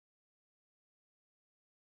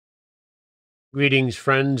Greetings,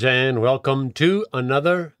 friends, and welcome to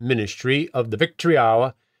another ministry of the Victory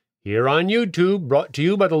Hour here on YouTube, brought to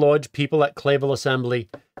you by the Lord's people at Clayville Assembly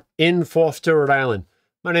in Forster, Rhode Island.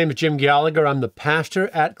 My name is Jim Gallagher. I'm the pastor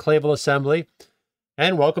at Clayville Assembly,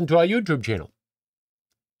 and welcome to our YouTube channel.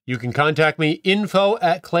 You can contact me,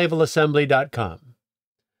 info@clayvilleassembly.com,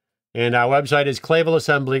 and our website is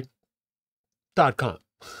clayvilleassembly.com.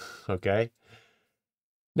 Okay?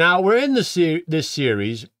 Now, we're in this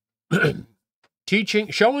series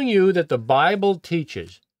showing you that the Bible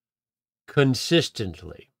teaches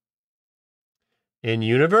consistently and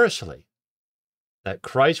universally that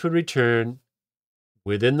Christ would return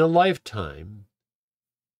within the lifetime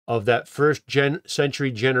of that first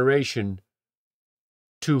century generation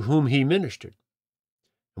to whom he ministered.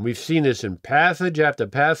 And we've seen this in passage after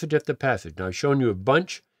passage after passage. Now, I've shown you a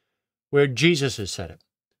bunch where Jesus has said it.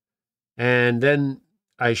 And then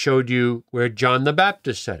I showed you where John the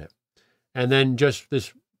Baptist said it. And then just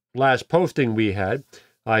this last posting we had,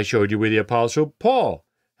 I showed you where the Apostle Paul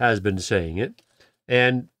has been saying it.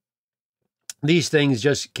 And these things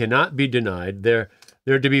just cannot be denied. They're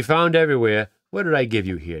to be found everywhere. What did I give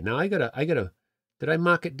you here? Now, did I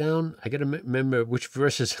mark it down? I gotta remember which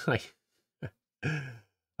verses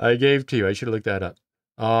I gave to you. I should have looked that up.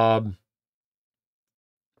 Oh,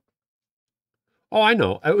 I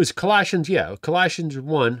know. It was Colossians, Colossians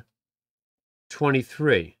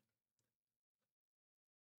 1:23.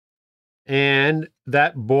 And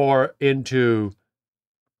that bore into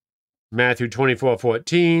Matthew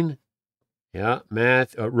 24:14,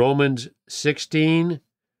 Romans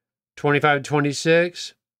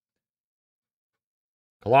 16:25-26,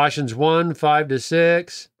 Colossians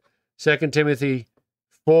 1:5-6, 2 Timothy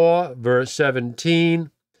 4, verse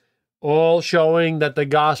 17, all showing that the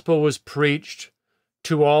gospel was preached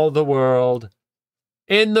to all the world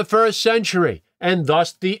in the first century. And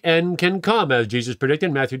thus the end can come, as Jesus predicted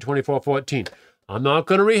in Matthew 24:14. I'm not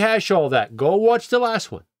going to rehash all that. Go watch the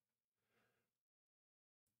last one.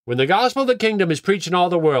 When the gospel of the kingdom is preached in all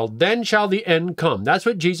the world, then shall the end come. That's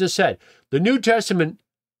what Jesus said. The New Testament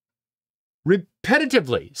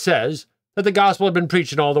repetitively says that the gospel had been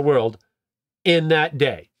preached in all the world in that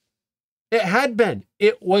day. It had been.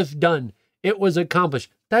 It was done. It was accomplished.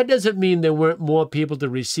 That doesn't mean there weren't more people to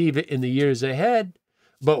receive it in the years ahead.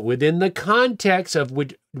 But within the context of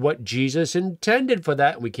what Jesus intended for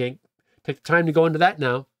that, we can't take the time to go into that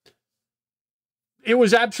now, it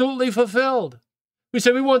was absolutely fulfilled. We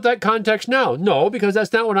say we want that context now. No, because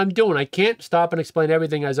that's not what I'm doing. I can't stop and explain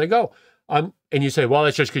everything as I go. And you say, well,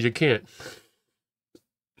 that's just because you can't.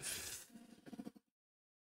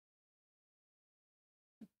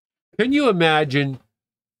 Can you imagine?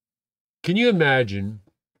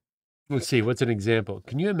 Let's see, what's an example?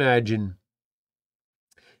 Can you imagine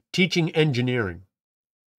teaching engineering,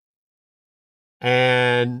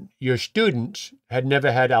 and your students had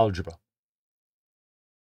never had algebra?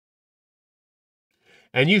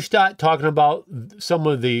 And you start talking about some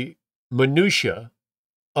of the minutiae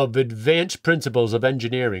of advanced principles of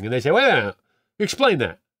engineering, and they say, wait a minute, explain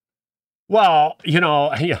that. Well, you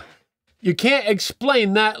can't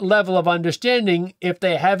explain that level of understanding if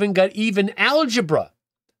they haven't got even algebra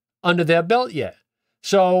under their belt yet.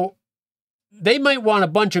 So they might want a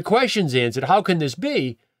bunch of questions answered. How can this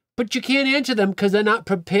be? But you can't answer them because they're not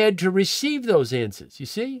prepared to receive those answers, you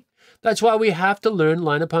see? That's why we have to learn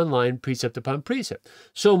line upon line, precept upon precept.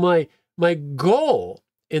 So my goal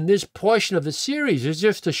in this portion of the series is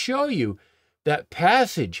just to show you that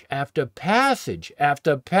passage after passage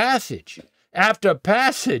after passage after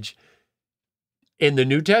passage in the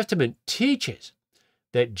New Testament teaches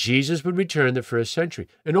that Jesus would return in the first century.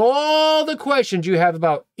 And all the questions you have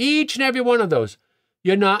about each and every one of those,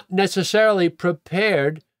 you're not necessarily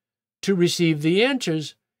prepared to receive the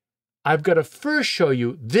answers. I've got to first show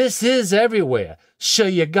you this is everywhere, so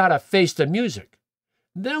you got to face the music.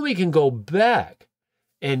 Then we can go back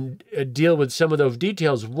and deal with some of those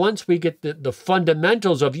details once we get the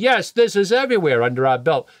fundamentals of, yes, this is everywhere under our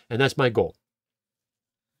belt, and that's my goal.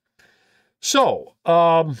 So,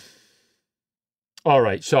 all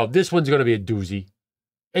right, so this one's going to be a doozy.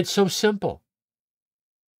 It's so simple.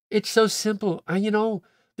 It's so simple.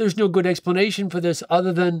 There's no good explanation for this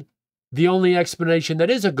other than the only explanation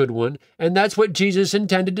that is a good one, and that's what Jesus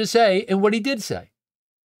intended to say and what he did say.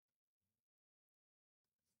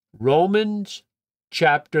 Romans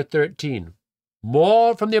chapter 13.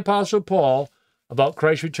 More from the Apostle Paul about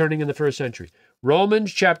Christ returning in the first century.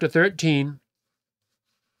 Romans chapter 13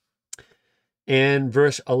 and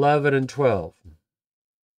verse 11 and 12.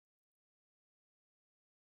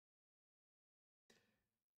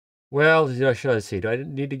 Well, let's see. Do I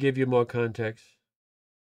need to give you more context?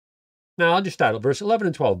 Now, I'll just start at verse 11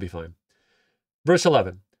 and 12 will be fine. Verse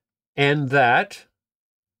 11, and that,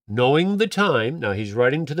 knowing the time, now he's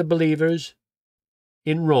writing to the believers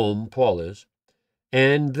in Rome, Paul is,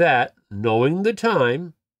 and that, knowing the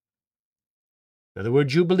time, in other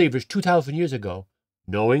words, you believers 2,000 years ago,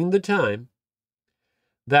 knowing the time,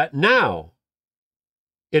 that now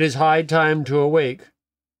it is high time to awake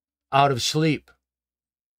out of sleep.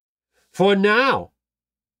 For now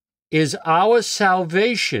is our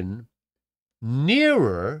salvation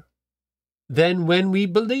nearer than when we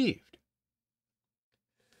believed.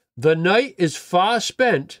 The night is far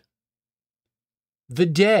spent, the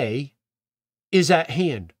day is at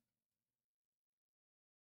hand.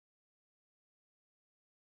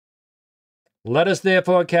 Let us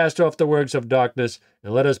therefore cast off the works of darkness,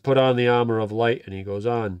 and let us put on the armor of light. And he goes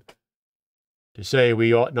on to say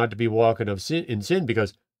we ought not to be walking in sin,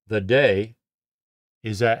 because the day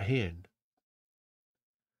is at hand.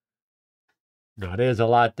 Now, there's a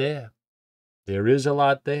lot there. There is a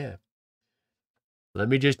lot there. Let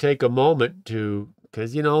me just take a moment to,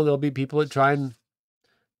 because, there'll be people that try and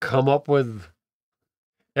come up with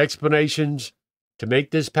explanations to make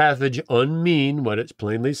this passage unmean what it's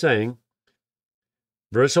plainly saying.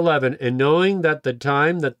 Verse 11, and knowing that the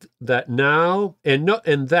time that now,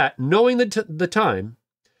 knowing the time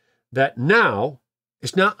that now,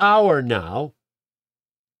 it's not our now,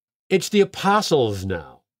 it's the apostles'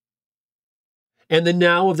 now. And the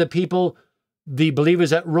now of the people, the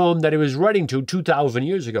believers at Rome that he was writing to 2,000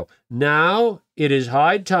 years ago. Now it is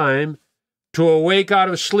high time to awake out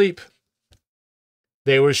of sleep.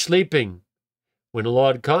 They were sleeping. When the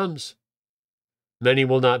Lord comes, many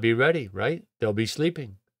will not be ready, right? They'll be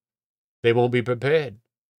sleeping. They won't be prepared.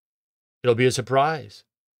 It'll be a surprise.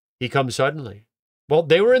 He comes suddenly. Well,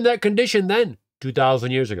 they were in that condition then,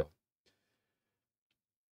 2,000 years ago.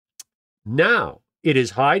 Now it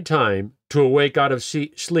is high time to awake out of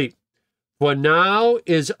sleep. For now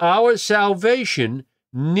is our salvation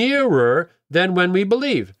nearer than when we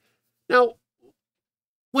believe. Now,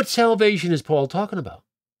 what salvation is Paul talking about?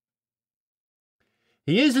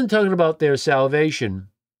 He isn't talking about their salvation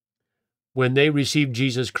when they received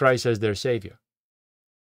Jesus Christ as their Savior.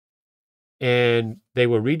 And they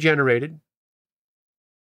were regenerated,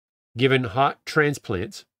 given heart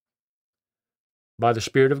transplants by the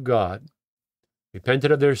Spirit of God,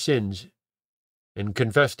 repented of their sins, and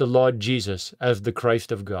confessed the Lord Jesus as the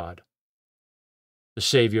Christ of God, the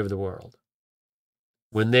Savior of the world.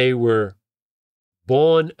 When they were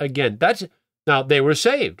born again, now they were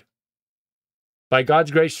saved by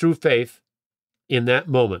God's grace through faith in that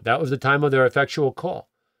moment. That was the time of their effectual call.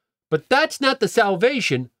 But that's not the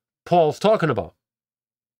salvation Paul's talking about,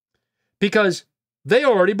 because they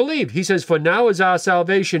already believed. He says, for now is our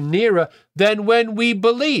salvation nearer than when we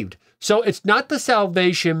believed. So it's not the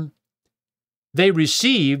salvation they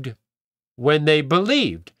received when they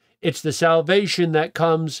believed. It's the salvation that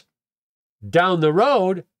comes down the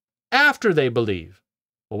road after they believe.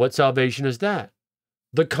 Well, what salvation is that?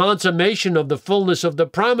 The consummation of the fullness of the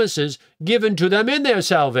promises given to them in their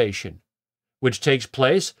salvation, which takes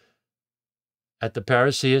place at the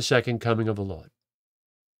parousia, second coming of the Lord.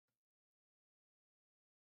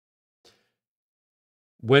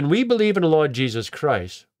 When we believe in the Lord Jesus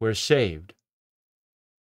Christ, we're saved.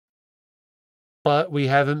 But we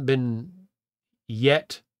haven't been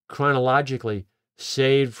yet chronologically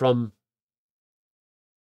saved from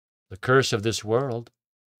the curse of this world,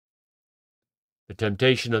 the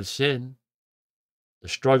temptation of sin, the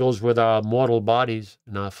struggles with our mortal bodies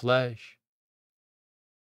and our flesh,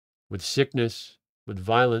 with sickness, with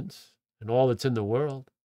violence, and all that's in the world.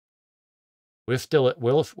 If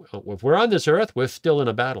we're on this earth, we're still in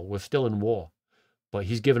a battle. We're still in war. But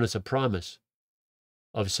he's given us a promise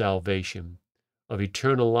of salvation, of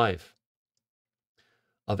eternal life,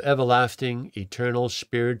 of everlasting, eternal,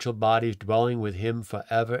 spiritual bodies dwelling with him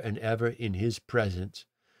forever and ever in his presence,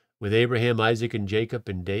 with Abraham, Isaac, and Jacob,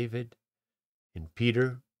 and David, and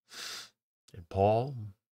Peter, and Paul,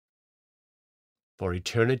 for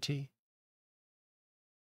eternity,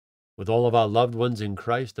 with all of our loved ones in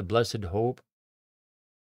Christ, the blessed hope.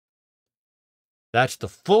 That's the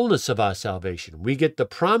fullness of our salvation. We get the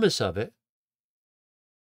promise of it,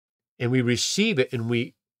 and we receive it, and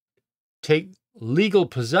we take legal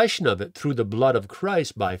possession of it through the blood of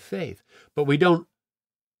Christ by faith. But we don't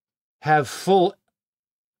have full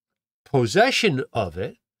possession of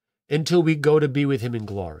it until we go to be with him in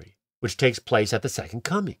glory, which takes place at the second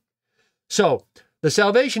coming. So the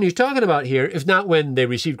salvation he's talking about here is not when they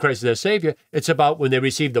receive Christ as their Savior. It's about when they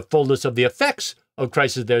receive the fullness of the effects of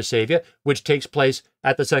Christ as their Savior, which takes place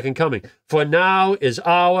at the second coming. For now is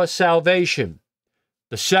our salvation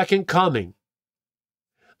the second coming,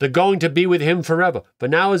 the going to be with him forever. For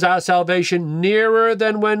now is our salvation nearer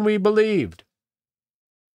than when we believed.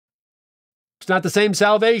 It's not the same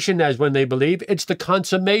salvation as when they believe. It's the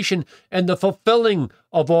consummation and the fulfilling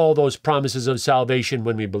of all those promises of salvation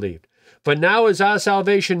when we believed. For now is our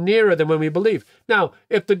salvation nearer than when we believed. Now,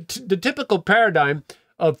 if the typical paradigm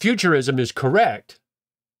of futurism is correct,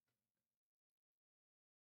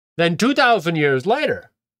 then 2,000 years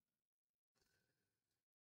later,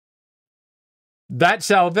 that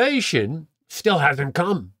salvation still hasn't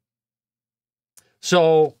come.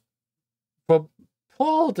 So for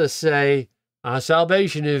Paul to say, our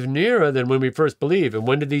salvation is nearer than when we first believed, and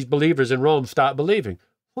when did these believers in Rome stop believing?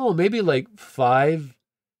 Oh, maybe like 5,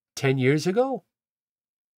 10 years ago.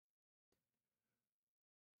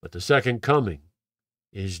 But the second coming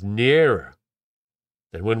is nearer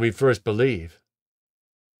than when we first believed.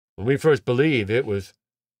 When we first believed, it was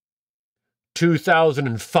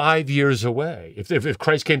 2,005 years away. If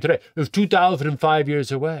Christ came today, it was 2,005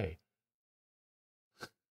 years away.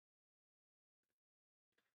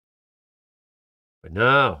 But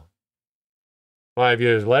now, 5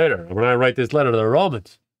 years later, when I write this letter to the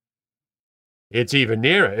Romans, it's even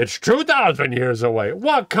nearer. It's 2,000 years away.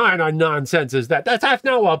 What kind of nonsense is that? That's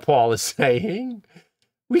not what Paul is saying.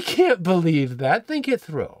 We can't believe that. Think it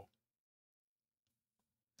through.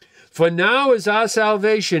 For now is our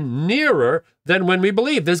salvation nearer than when we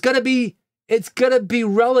believe. It's got to be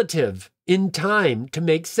relative in time to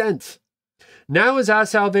make sense. Now is our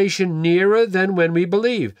salvation nearer than when we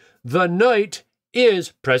believe. The night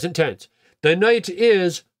is, present tense, the night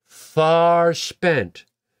is far spent.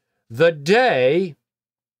 The day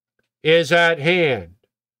is at hand.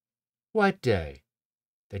 What day?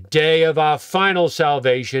 The day of our final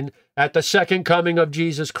salvation at the second coming of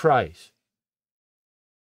Jesus Christ.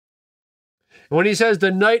 When he says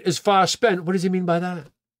the night is far spent, what does he mean by that?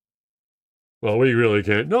 Well, we really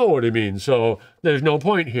can't know what he means, so there's no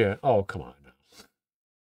point here. Oh, come on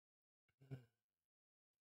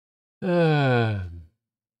now.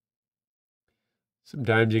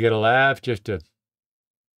 Sometimes you get a laugh just to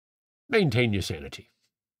maintain your sanity.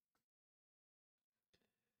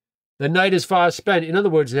 The night is far spent. In other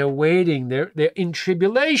words, they're waiting. They're in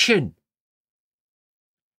tribulation.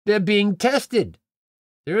 They're being tested.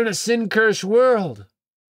 They're in a sin-cursed world.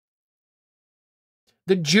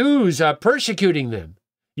 The Jews are persecuting them.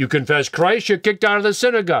 You confess Christ, you're kicked out of the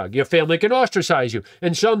synagogue. Your family can ostracize you.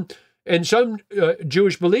 And some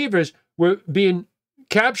Jewish believers were being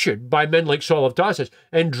captured by men like Saul of Tarsus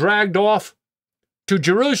and dragged off to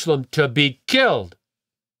Jerusalem to be killed.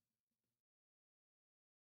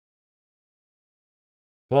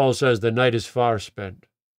 Paul says the night is far spent.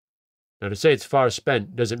 Now, to say it's far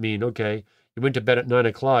spent doesn't mean, okay, you went to bed at 9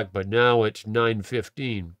 o'clock, but now it's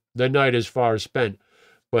 9:15. The night is far spent.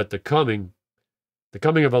 But the coming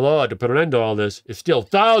of the Lord to put an end to all this is still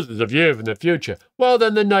thousands of years in the future. Well,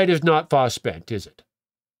 then the night is not far spent, is it?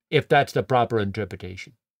 If that's the proper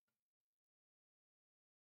interpretation.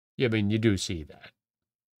 I mean, you do see that.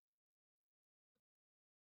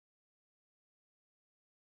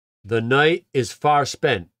 The night is far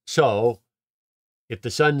spent. So, if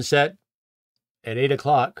the sun set at 8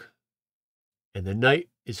 o'clock and the night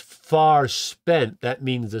is far spent, that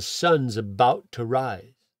means the sun's about to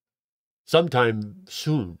rise sometime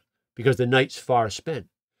soon, because the night's far spent.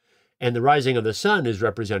 And the rising of the sun is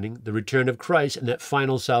representing the return of Christ and that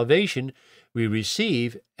final salvation we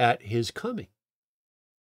receive at his coming.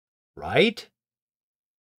 Right?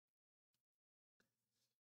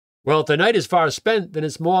 Well, if the night is far spent, then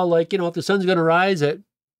it's more like, if the sun's going to rise at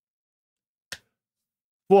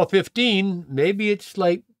 4:15, maybe it's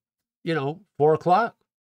like, 4 o'clock.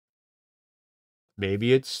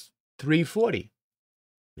 Maybe it's 3:40.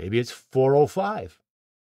 Maybe it's 4:05.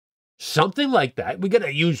 Something like that. We got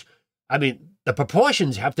to use, the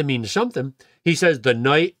proportions have to mean something. He says the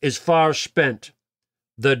night is far spent.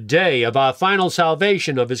 The day of our final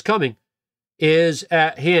salvation of his coming is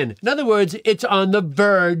at hand. In other words, it's on the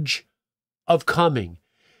verge of coming.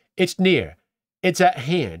 It's near. It's at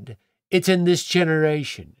hand. It's in this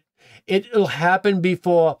generation. It'll happen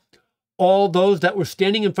before all those that were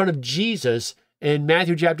standing in front of Jesus in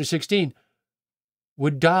Matthew chapter 16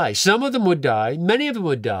 would die. Some of them would die. Many of them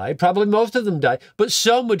would die. Probably most of them die. But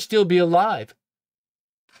some would still be alive.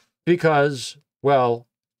 Because, well,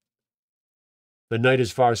 the night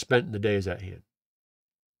is far spent and the day is at hand.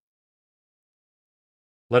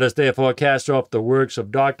 Let us therefore cast off the works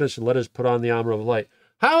of darkness and let us put on the armor of light.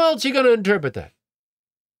 How else are you going to interpret that?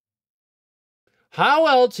 How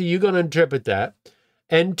else are you going to interpret that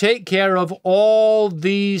and take care of all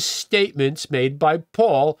these statements made by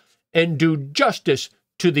Paul and do justice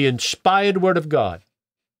to the inspired word of God.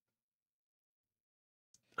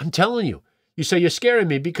 I'm telling you. You say you're scaring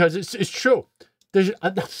me because it's true.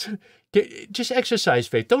 Just exercise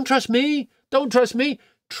faith. Don't trust me. Don't trust me.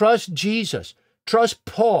 Trust Jesus. Trust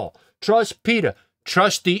Paul. Trust Peter.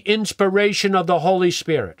 Trust the inspiration of the Holy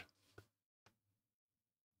Spirit.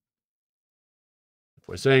 If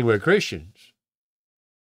we're saying we're Christians,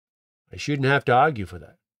 I shouldn't have to argue for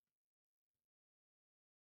that.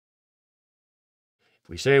 If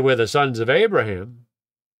we say we're the sons of Abraham,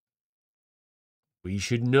 we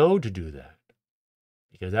should know to do that,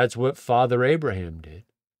 because that's what Father Abraham did.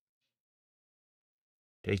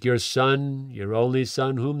 Take your son, your only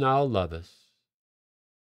son, whom thou lovest,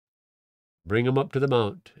 bring him up to the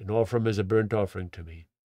mount, and offer him as a burnt offering to me.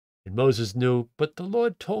 And Moses knew, but the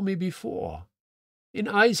Lord told me before, in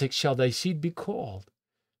Isaac shall thy seed be called.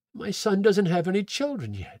 My son doesn't have any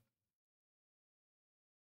children yet.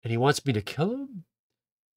 And he wants me to kill him?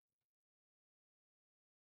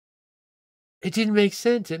 It didn't make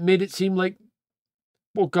sense. It made it seem like,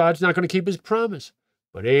 well, God's not going to keep his promise.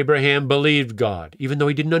 But Abraham believed God, even though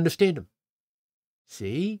he didn't understand him.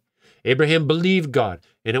 See? Abraham believed God,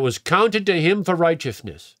 and it was counted to him for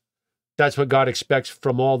righteousness. That's what God expects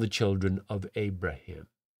from all the children of Abraham.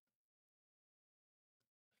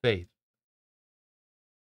 Faith.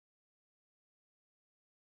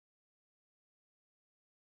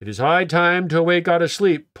 It is high time to awake out of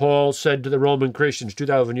sleep, Paul said to the Roman Christians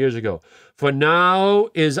 2,000 years ago. For now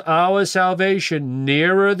is our salvation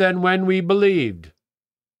nearer than when we believed.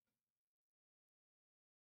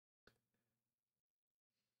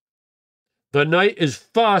 The night is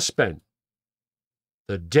far spent.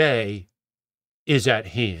 The day is at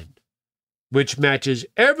hand, which matches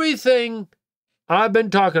everything I've been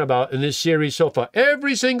talking about in this series so far.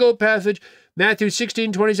 Every single passage, Matthew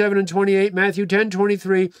 16, 27 and 28, Matthew 10,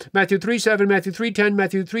 23, Matthew 3, 7, Matthew 3, 10,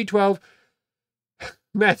 Matthew 3, 12,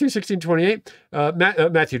 Matthew 16, 28,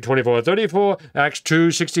 Matthew 24, 34, Acts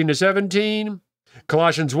 2, 16 to 17,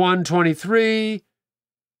 Colossians 1, 23,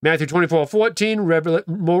 Matthew 24, 14,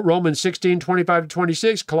 Romans 16, 25 to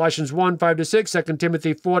 26, Colossians 1, 5 to 6, 2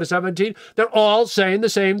 Timothy 4 to 17. They're all saying the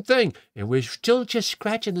same thing. And we're still just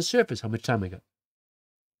scratching the surface. How much time I got?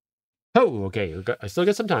 Oh, okay. I still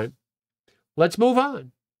got some time. Let's move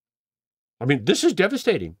on. I mean, this is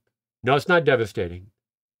devastating. No, it's not devastating.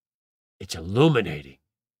 It's illuminating.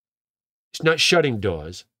 It's not shutting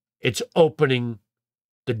doors. It's opening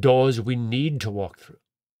the doors we need to walk through.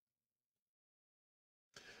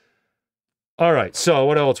 All right, so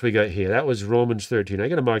what else we got here? That was Romans 13. I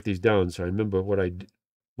got to mark these down so I remember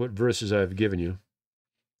what verses I've given you.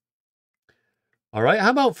 All right,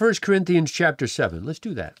 how about 1 Corinthians chapter 7? Let's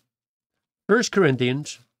do that. 1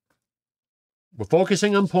 Corinthians, we're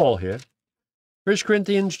focusing on Paul here. 1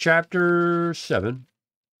 Corinthians chapter 7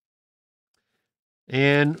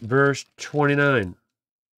 and verse 29.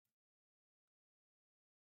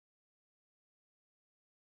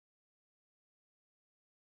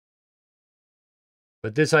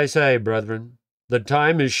 But this I say, brethren, the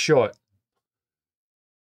time is short.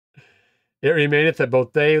 It remaineth that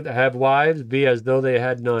both they that have wives be as though they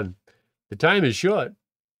had none. The time is short.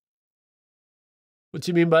 What's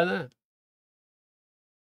he mean by that?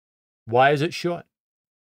 Why is it short?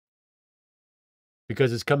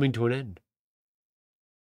 Because it's coming to an end.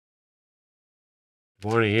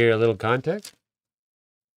 Want to hear a little context?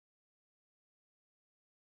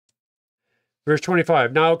 Verse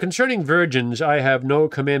 25, Now concerning virgins I have no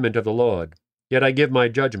commandment of the Lord, yet I give my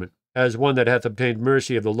judgment, as one that hath obtained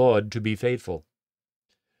mercy of the Lord to be faithful.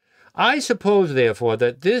 I suppose, therefore,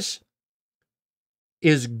 that this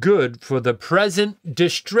is good for the present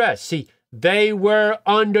distress. See, they were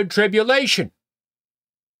under tribulation.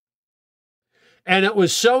 And it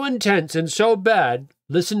was so intense and so bad,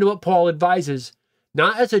 listen to what Paul advises,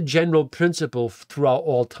 not as a general principle throughout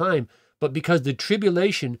all time, but because the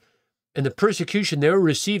tribulation and the persecution they were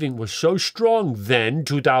receiving was so strong then,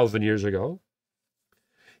 2,000 years ago.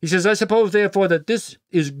 He says, I suppose, therefore, that this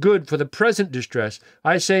is good for the present distress.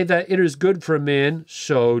 I say that it is good for a man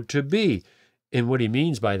so to be. And what he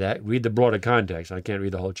means by that, read the broader context, I can't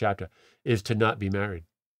read the whole chapter, is to not be married.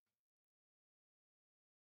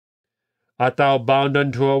 Art thou bound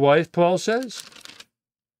unto a wife, Paul says?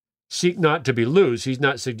 Seek not to be loose. He's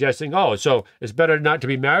not suggesting, oh, so it's better not to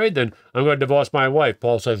be married than I'm going to divorce my wife.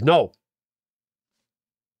 Paul says, no.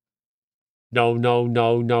 No, no,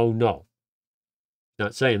 no, no, no.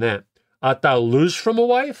 Not saying that. Art thou loose from a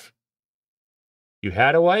wife? You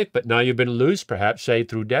had a wife, but now you've been loose, perhaps, say,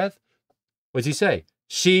 through death. What does he say?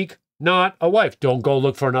 Seek not a wife. Don't go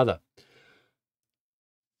look for another.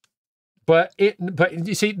 But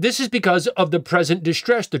you see, this is because of the present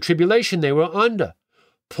distress, the tribulation they were under.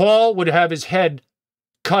 Paul would have his head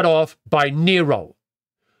cut off by Nero.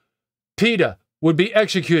 Peter would be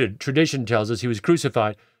executed. Tradition tells us he was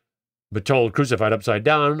crucified, but told crucified upside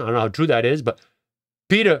down. I don't know how true that is, but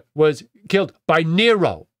Peter was killed by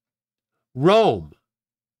Nero. Rome,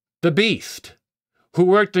 the beast, who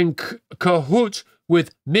worked in cahoots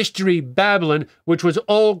with Mystery Babylon, which was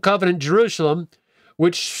Old Covenant Jerusalem,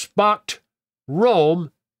 which sparked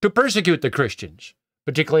Rome to persecute the Christians,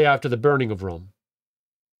 particularly after the burning of Rome.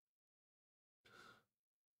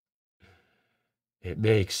 It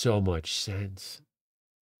makes so much sense.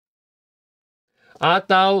 Art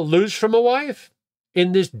thou loose from a wife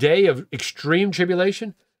in this day of extreme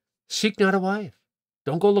tribulation? Seek not a wife.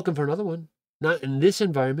 Don't go looking for another one. Not in this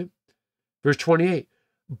environment. Verse 28.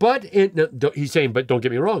 He's saying, but don't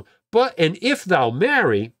get me wrong. And if thou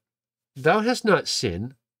marry, thou hast not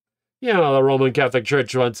sinned. You know, the Roman Catholic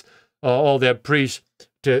Church wants all their priests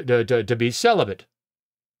to be celibate.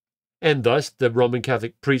 And thus, the Roman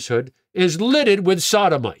Catholic priesthood is littered with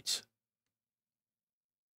sodomites.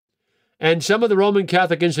 And some of the Roman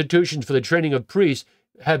Catholic institutions for the training of priests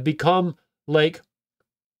have become like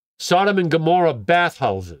Sodom and Gomorrah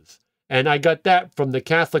bathhouses. And I got that from the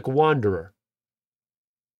Catholic Wanderer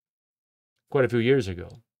quite a few years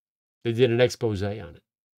ago. They did an expose on it.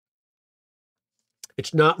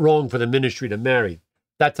 It's not wrong for the ministry to marry.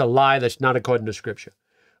 That's a lie. That's not according to Scripture.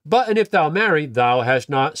 And if thou marry, thou hast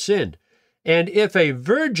not sinned. And if a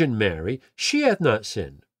virgin marry, she hath not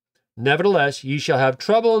sinned. Nevertheless, ye shall have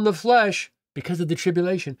trouble in the flesh because of the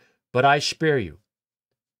tribulation, but I spare you.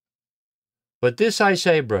 But this I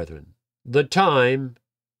say, brethren, the time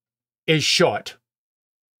is short.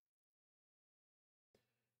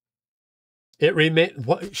 It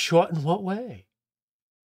remains short in what way?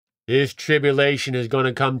 This tribulation is going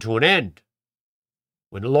to come to an end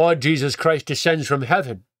when the Lord Jesus Christ descends from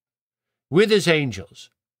heaven with his angels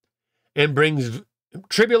and brings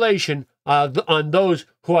tribulation on those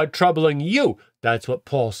who are troubling you. That's what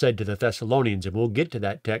Paul said to the Thessalonians, and we'll get to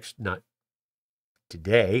that text, not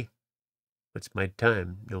today. What's my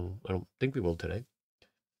time? No, I don't think we will today.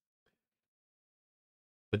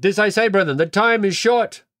 But this I say, brethren, the time is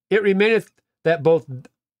short. It remaineth that both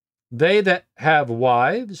they that have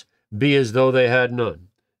wives be as though they had none,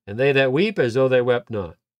 and they that weep as though they wept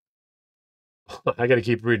not. I got to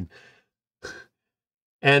keep reading.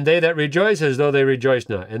 And they that rejoice as though they rejoice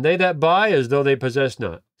not, and they that buy as though they possess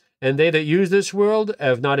not, and they that use this world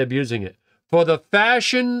have not abusing it. For the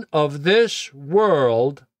fashion of this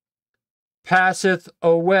world passeth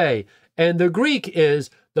away. And the Greek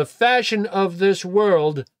is, the fashion of this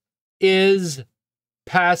world is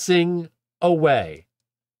passing away.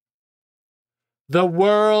 The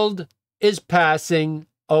world is passing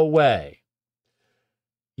away.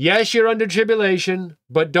 Yes, you're under tribulation,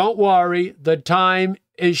 but don't worry, the time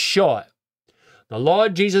is short. The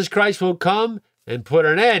Lord Jesus Christ will come and put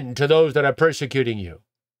an end to those that are persecuting you.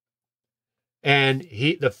 And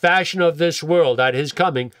the fashion of this world at his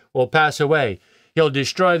coming will pass away. He'll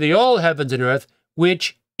destroy the old heavens and earth,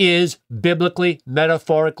 which is biblically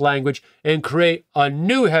metaphoric language, and create a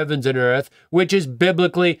new heavens and earth, which is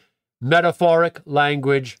biblically metaphoric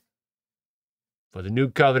language for the new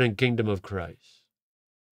covenant kingdom of Christ.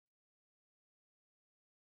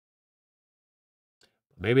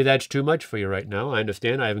 Maybe that's too much for you right now. I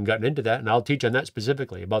understand. I haven't gotten into that, and I'll teach on that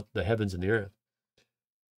specifically about the heavens and the earth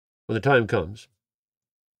when the time comes.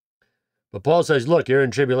 But Paul says, look, you're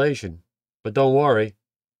in tribulation, but don't worry.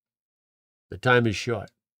 The time is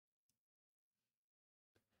short.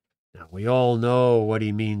 Now, we all know what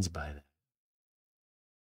he means by that.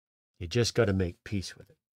 You just got to make peace with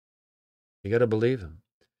it. You got to believe him.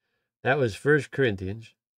 That was 1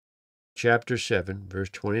 Corinthians chapter 7, verse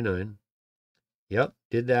 29. Yep,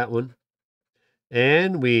 did that one.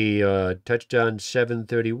 And we touched on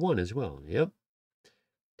 7:31 as well. Yep,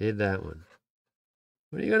 did that one.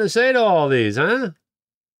 What are you going to say to all these, huh?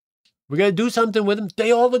 We got to do something with them.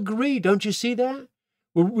 They all agree. Don't you see that?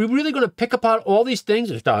 We're really going to pick apart all these things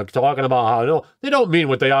and start talking about how, no, they don't mean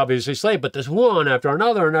what they obviously say, but there's one after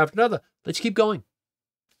another and after another. Let's keep going.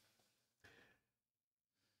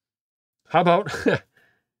 How about...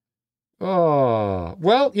 Oh,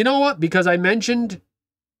 well, you know what? Because I mentioned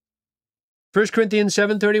 1 Corinthians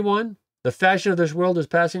 7:31, the fashion of this world is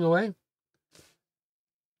passing away.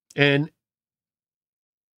 And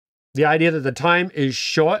the idea that the time is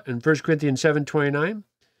short in 1 Corinthians 7:29,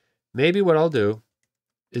 maybe what I'll do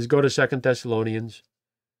is go to 2 Thessalonians.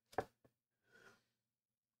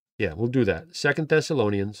 Yeah, we'll do that. 2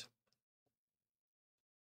 Thessalonians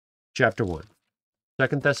chapter 1.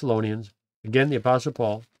 2 Thessalonians Again, the Apostle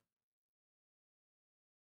Paul.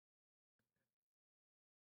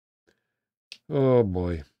 Oh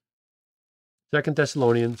boy. 2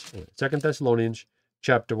 Thessalonians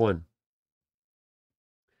chapter 1.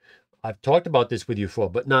 I've talked about this with you before,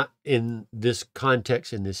 but not in this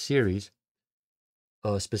context, in this series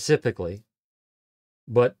specifically.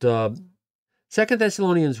 But 2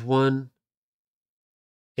 Thessalonians 1,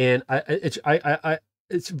 and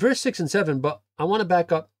it's verse 6 and 7, but I want to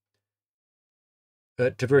back up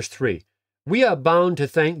to verse 3. We are bound to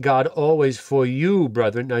thank God always for you,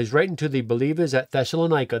 brethren. Now he's writing to the believers at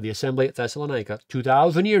Thessalonica, the assembly at Thessalonica,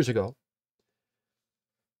 2,000 years ago.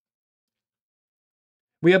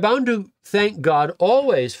 We are bound to thank God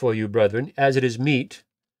always for you, brethren, as it is meet,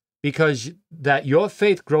 because that your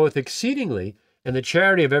faith groweth exceedingly, and the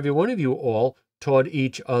charity of every one of you all toward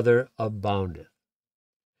each other aboundeth.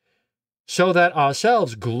 So that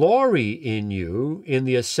ourselves glory in you in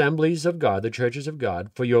the assemblies of God, the churches of God,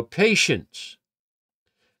 for your patience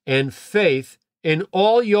and faith in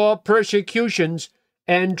all your persecutions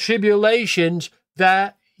and tribulations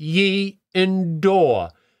that ye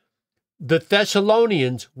endure. The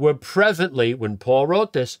Thessalonians were presently, when Paul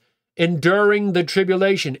wrote this, enduring the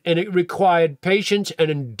tribulation, and it required patience and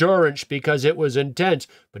endurance because it was intense.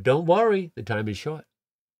 But don't worry, the time is short.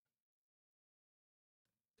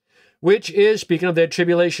 Which is, speaking of their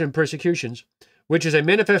tribulation and persecutions, which is a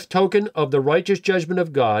manifest token of the righteous judgment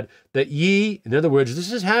of God, that ye, in other words,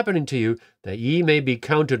 this is happening to you, that ye may be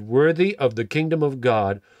counted worthy of the kingdom of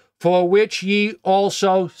God, for which ye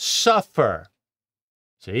also suffer.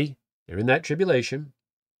 See, they're in that tribulation.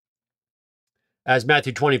 As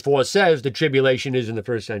Matthew 24 says, the tribulation is in the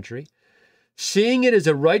first century. Seeing it is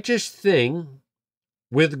a righteous thing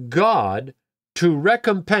with God to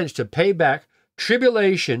recompense, to pay back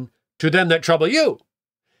tribulation to them that trouble you.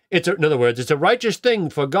 In other words, it's a righteous thing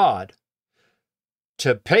for God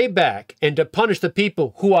to pay back and to punish the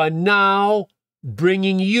people who are now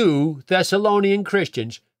bringing you, Thessalonian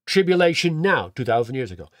Christians, tribulation now, 2,000 years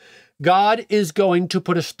ago. God is going to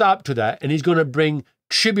put a stop to that, and he's going to bring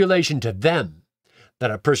tribulation to them that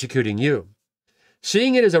are persecuting you.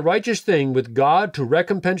 Seeing it is a righteous thing with God to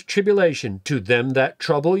recompense tribulation to them that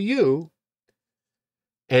trouble you,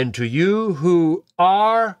 and to you who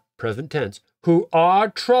are, present tense, who are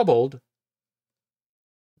troubled,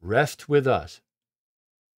 rest with us.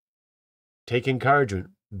 Take encouragement,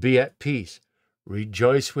 be at peace,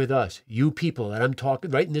 rejoice with us, you people that I'm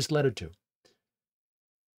writing this letter to.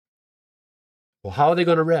 Well, how are they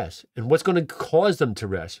going to rest? And what's going to cause them to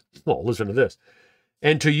rest? Well, listen to this.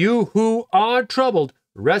 And to you who are troubled,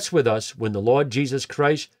 rest with us when the Lord Jesus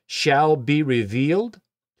Christ shall be revealed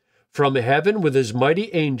from heaven with his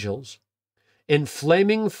mighty angels in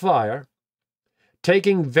flaming fire,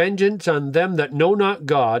 taking vengeance on them that know not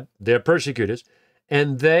God, their persecutors,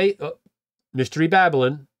 and they, Mystery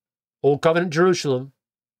Babylon, Old Covenant Jerusalem,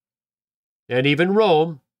 and even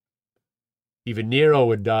Rome. Even Nero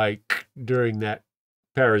would die during that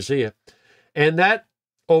parousia. And that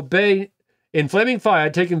obey in flaming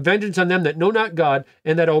fire, taking vengeance on them that know not God,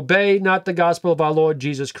 and that obey not the gospel of our Lord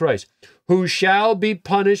Jesus Christ, who shall be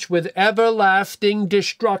punished with everlasting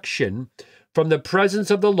destruction from the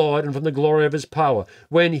presence of the Lord and from the glory of his power,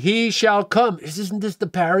 when he shall come. Isn't this the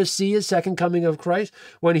parousia, second coming of Christ?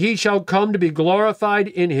 When he shall come to be glorified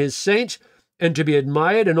in his saints and to be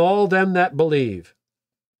admired in all them that believe.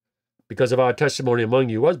 Because of our testimony among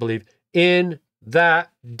you was believed in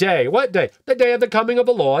that day. What day? The day of the coming of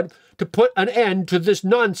the Lord, to put an end to this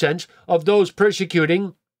nonsense of those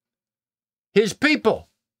persecuting his people.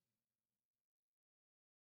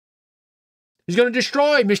 He's going to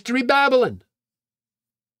destroy Mystery Babylon.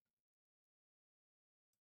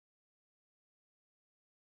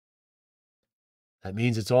 That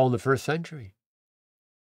means it's all in the first century.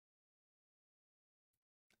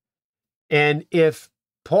 And if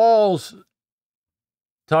Paul's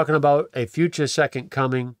talking about a future second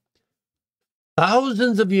coming,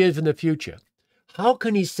 thousands of years in the future, how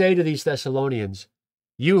can he say to these Thessalonians,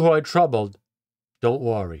 you who are troubled, don't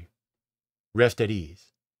worry, rest at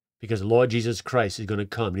ease, because the Lord Jesus Christ is going to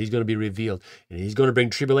come, and he's going to be revealed, and he's going to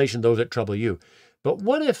bring tribulation to those that trouble you. But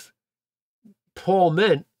what if Paul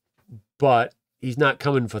meant, but he's not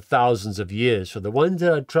coming for thousands of years? For the ones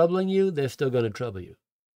that are troubling you, they're still going to trouble you.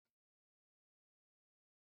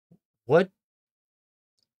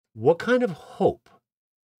 What kind of hope,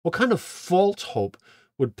 what kind of false hope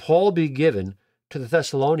would Paul be given to the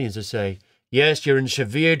Thessalonians to say, yes, you're in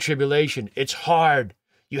severe tribulation, it's hard,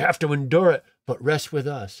 you have to endure it, but rest with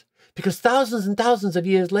us, Because thousands and thousands of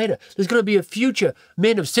years later, there's going to be a future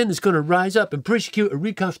man of sin that's going to rise up and persecute a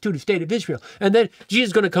reconstituted state of Israel. And then Jesus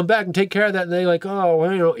is going to come back and take care of that. And they're like, oh,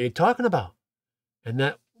 well, you know what you're talking about. And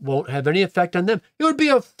that won't have any effect on them. It would be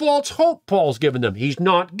a false hope Paul's given them. He's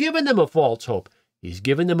not giving them a false hope. He's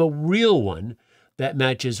giving them a real one that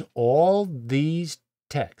matches all these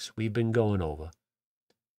texts we've been going over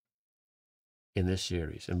in this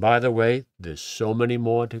series. And by the way, there's so many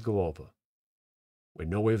more to go over. We're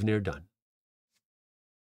nowhere near done.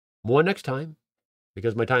 More next time,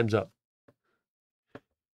 because my time's up.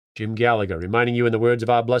 Jim Gallagher, reminding you in the words of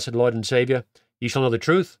our blessed Lord and Savior, "Ye shall know the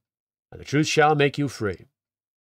truth, and the truth shall make you free."